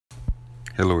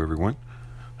Hello, everyone.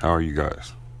 How are you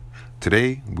guys?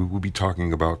 Today, we will be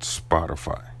talking about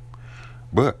Spotify.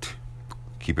 But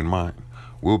keep in mind,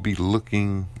 we'll be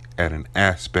looking at an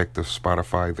aspect of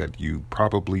Spotify that you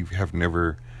probably have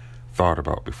never thought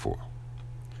about before.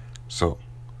 So,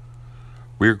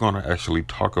 we're going to actually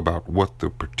talk about what the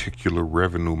particular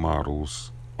revenue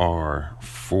models are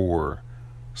for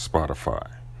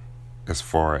Spotify, as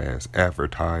far as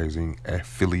advertising,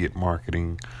 affiliate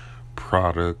marketing,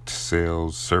 product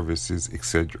sales, services,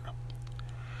 etc.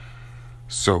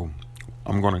 So,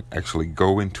 I'm going to actually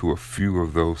go into a few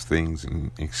of those things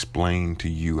and explain to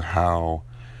you how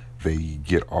they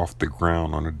get off the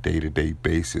ground on a day-to-day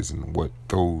basis and what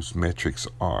those metrics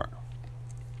are.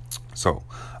 So,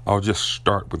 I'll just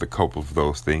start with a couple of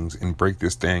those things and break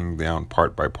this thing down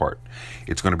part by part.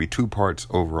 It's going to be 2 parts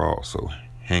overall, so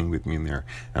hang with me in there,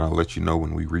 and I'll let you know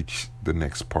when we reach the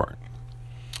next part.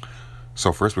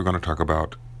 So first we're going to talk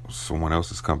about someone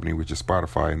else's company, which is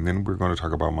Spotify, and then we're going to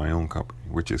talk about my own company,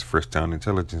 which is Freshtown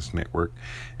Intelligence Network,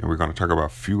 and we're going to talk about a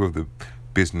few of the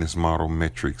business model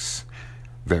metrics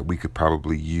that we could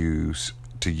probably use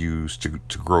to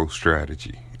grow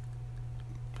strategy.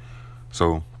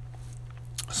 So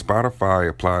Spotify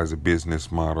applies a business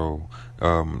model,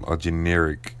 a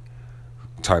generic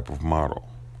type of model.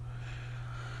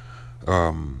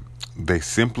 They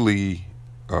simply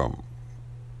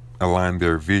align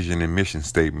their vision and mission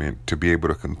statement to be able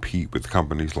to compete with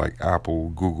companies like Apple,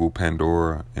 Google,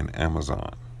 Pandora, and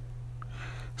Amazon.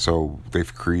 So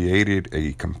they've created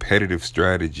a competitive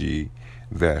strategy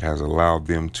that has allowed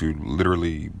them to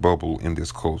literally bubble in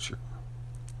this culture.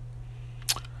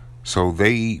 So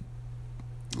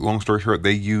long story short,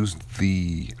 they used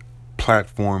the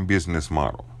platform business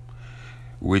model,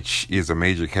 which is a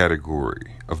major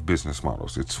category of business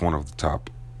models. It's one of the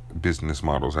top business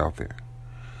models out there.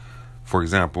 For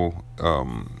example,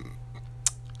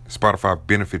 Spotify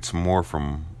benefits more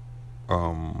from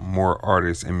more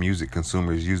artists and music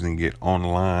consumers using it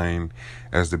online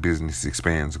as the business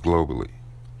expands globally.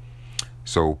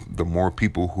 So the more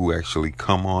people who actually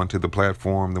come onto the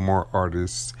platform, the more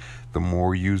artists, the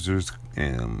more users,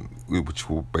 and which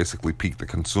will basically pique the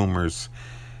consumers,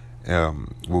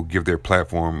 will give their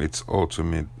platform its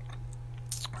ultimate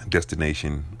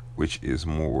destination, which is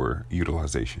more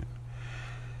utilization.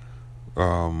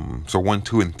 So 1,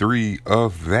 2, and 3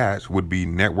 of that would be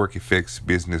network effects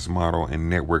business model and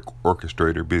network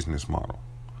orchestrator business model.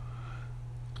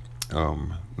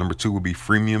 Number 2 would be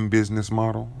freemium business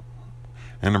model.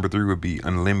 And number 3 would be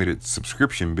unlimited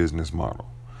subscription business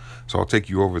model. So I'll take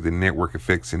you over the network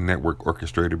effects and network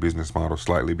orchestrator business model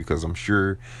slightly because I'm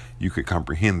sure you could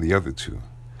comprehend the other 2.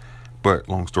 But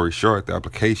long story short, the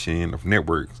application of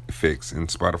network effects in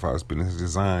Spotify has been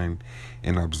designed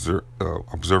and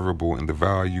observable in the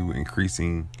value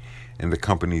increasing in the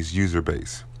company's user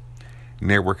base.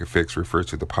 Network effects refers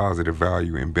to the positive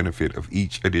value and benefit of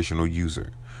each additional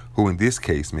user, who in this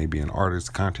case may be an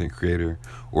artist, content creator,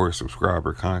 or a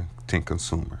subscriber content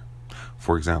consumer.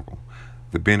 For example,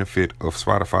 the benefit of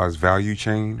Spotify's value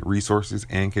chain, resources,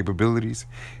 and capabilities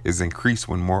is increased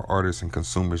when more artists and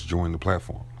consumers join the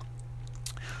platform.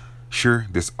 Sure,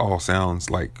 this all sounds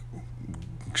like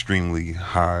extremely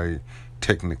high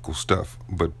technical stuff,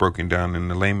 but broken down in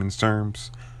the layman's terms,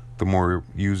 the more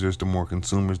users, the more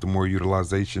consumers, the more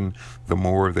utilization, the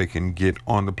more they can get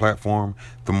on the platform,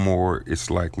 the more it's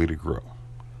likely to grow.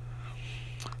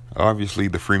 Obviously,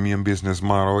 the freemium business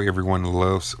model, everyone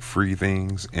loves free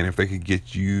things, and if they could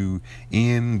get you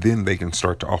in, then they can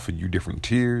start to offer you different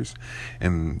tiers,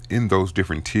 and in those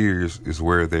different tiers is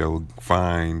where they'll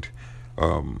find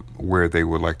where they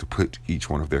would like to put each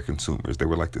one of their consumers. They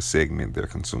would like to segment their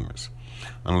consumers.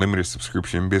 Unlimited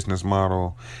subscription business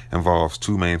model involves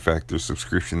 2 main factors: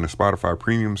 subscription to Spotify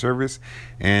premium service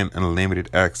and unlimited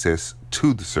access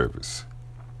to the service.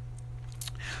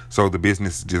 So the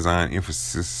business design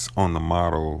emphasis on the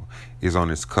model is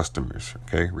on its customers,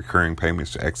 okay? Recurring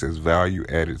payments to access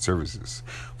value-added services.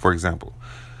 For example,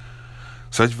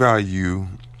 such value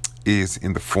is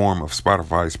in the form of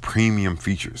Spotify's premium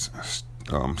features,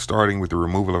 starting with the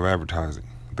removal of advertising.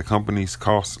 The company's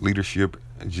cost leadership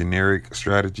generic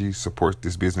strategy supports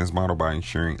this business model by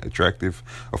ensuring attractive,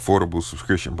 affordable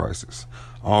subscription prices.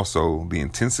 Also, the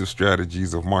intensive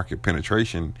strategies of market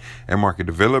penetration and market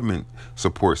development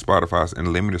support Spotify's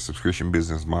unlimited subscription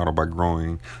business model by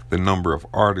growing the number of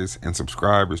artists and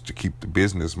subscribers to keep the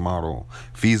business model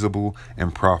feasible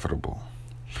and profitable.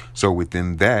 So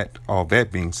within that, all that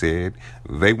being said,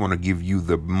 they want to give you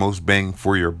the most bang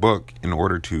for your buck in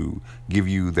order to give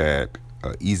you that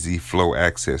easy flow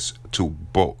access to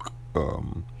bulk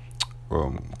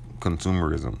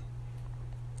consumerism.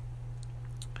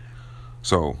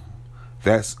 So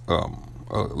that's a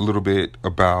little bit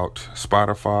about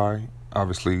Spotify.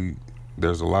 Obviously,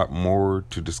 there's a lot more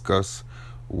to discuss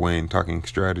when talking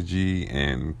strategy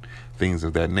and things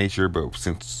of that nature, but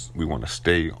since we want to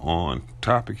stay on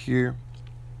topic here,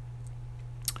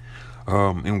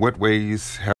 in what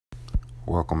ways have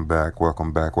welcome back.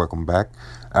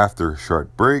 After a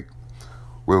short break,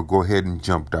 we'll go ahead and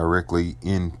jump directly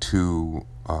into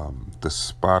the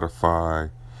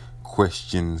Spotify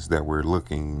questions that we're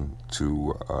looking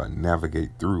to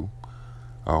navigate through.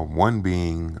 One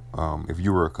being, if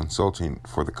you were a consultant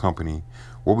for the company,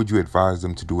 what would you advise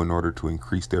them to do in order to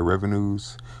increase their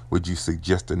revenues? Would you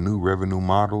suggest a new revenue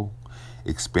model,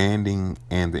 expanding,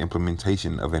 and the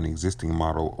implementation of an existing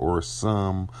model, or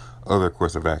some other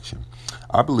course of action?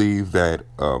 I believe that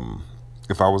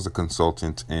if I was a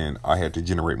consultant and I had to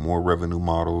generate more revenue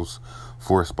models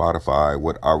for Spotify,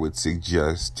 what I would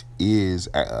suggest is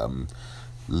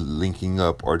linking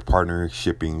up or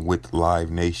partnershiping with Live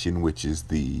Nation, which is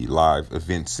the live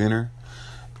event center.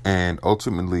 And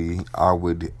ultimately, I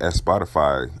would, as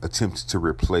Spotify, attempt to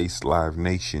replace Live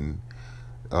Nation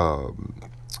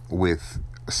with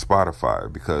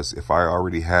Spotify, because if I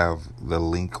already have the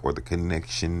link or the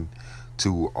connection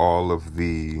to all of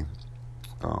the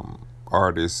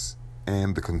artists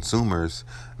and the consumers,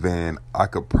 then I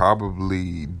could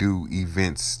probably do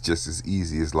events just as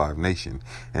easy as Live Nation.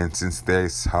 And since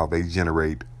that's how they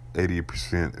generate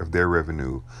 80% of their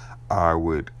revenue, I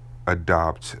would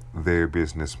adopt their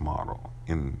business model.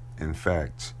 In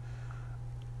fact,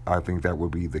 I think that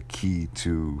would be the key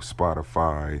to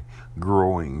Spotify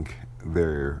growing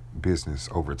their business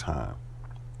over time.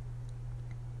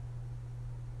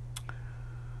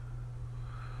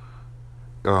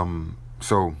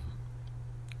 So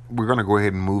we're going to go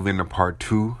ahead and move into part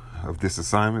 2 of this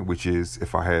assignment, which is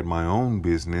if I had my own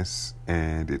business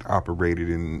and it operated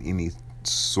in any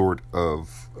sort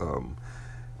of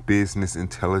business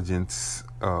intelligence,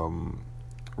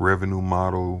 revenue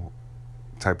model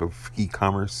type of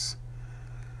e-commerce,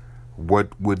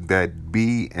 what would that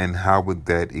be and how would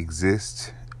that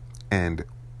exist and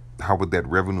how would that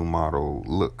revenue model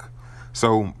look?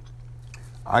 So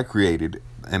I created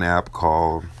an app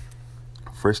called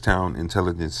Freshtown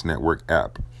Intelligence Network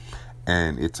app,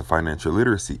 and it's a financial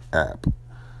literacy app,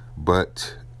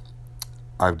 but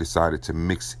I've decided to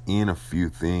mix in a few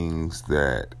things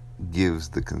that gives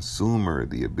the consumer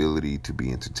the ability to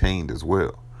be entertained as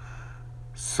well.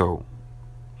 So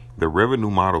the revenue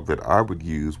model that I would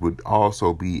use would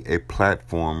also be a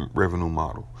platform revenue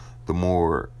model. The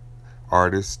more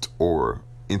artists or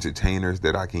entertainers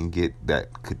that I can get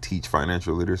that could teach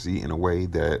financial literacy in a way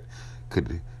that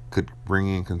could bring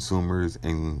in consumers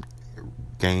and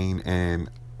gain and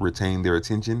retain their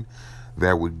attention,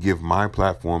 that would give my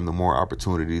platform the more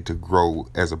opportunity to grow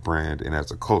as a brand and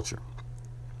as a culture.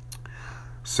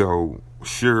 So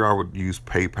sure, I would use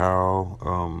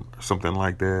PayPal, something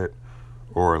like that,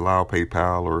 or allow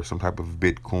PayPal or some type of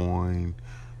Bitcoin.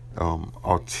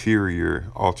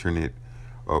 Alternate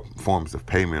forms of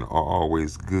payment are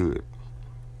always good.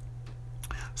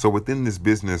 So within this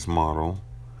business model,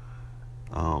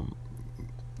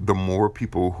 the more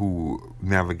people who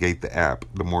navigate the app,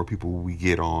 the more people we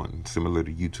get on, similar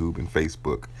to YouTube and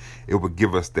Facebook, it would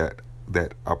give us that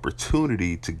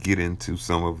opportunity to get into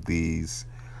some of these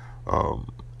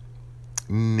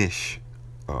niche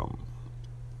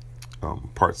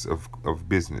parts of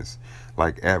business,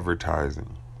 like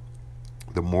advertising.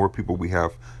 The more people we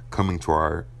have coming to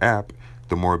our app,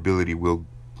 the more ability we'll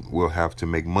have to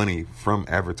make money from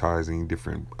advertising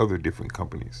other different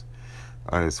companies,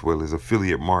 as well as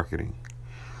affiliate marketing.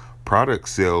 Product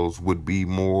sales would be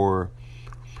more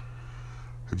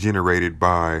generated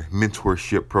by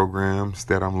mentorship programs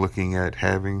that I'm looking at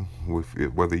having, with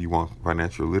it, whether you want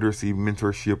financial literacy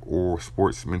mentorship or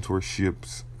sports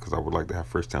mentorships, because I would like to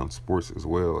have Freshtown Sports as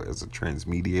well as a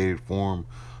transmediated form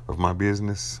of my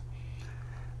business.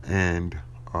 And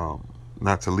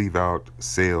not to leave out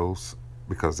sales,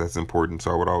 because that's important.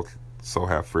 So I would also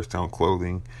have Freshtown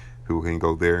Clothing. People can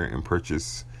go there and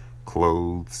purchase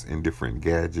clothes and different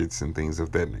gadgets and things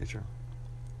of that nature.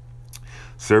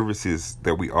 Services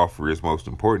that we offer is most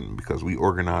important because we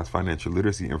organize financial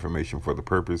literacy information for the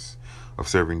purpose of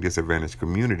serving disadvantaged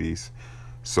communities.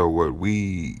 So what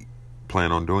we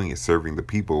plan on doing is serving the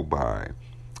people by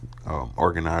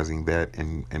organizing that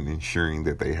and ensuring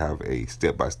that they have a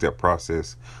step-by-step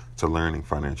process to learning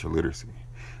financial literacy.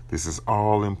 This is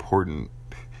all important.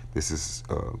 This is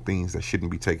things that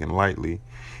shouldn't be taken lightly,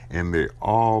 and they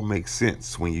all make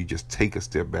sense when you just take a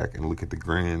step back and look at the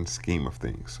grand scheme of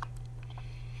things.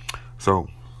 So,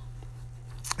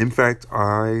 in fact,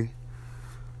 I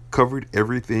covered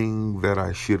everything that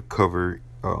I should cover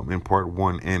in part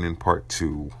 1 and in part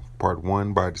 2. Part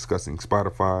 1 by discussing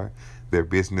Spotify, their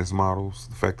business models,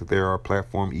 the fact that they are a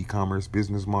platform e-commerce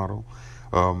business model,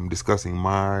 discussing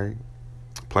my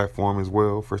platform as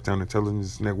well, First Down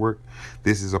Intelligence Network.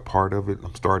 This is a part of it.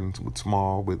 I'm starting with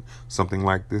small with something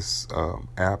like this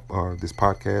app, this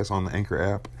podcast on the Anchor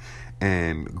app,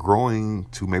 and growing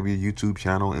to maybe a YouTube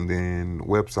channel, and then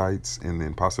websites, and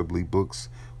then possibly books,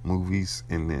 movies,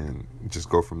 and then just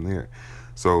go from there.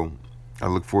 So I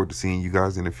look forward to seeing you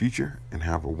guys in the future, and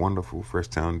have a wonderful Fresh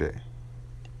Town day.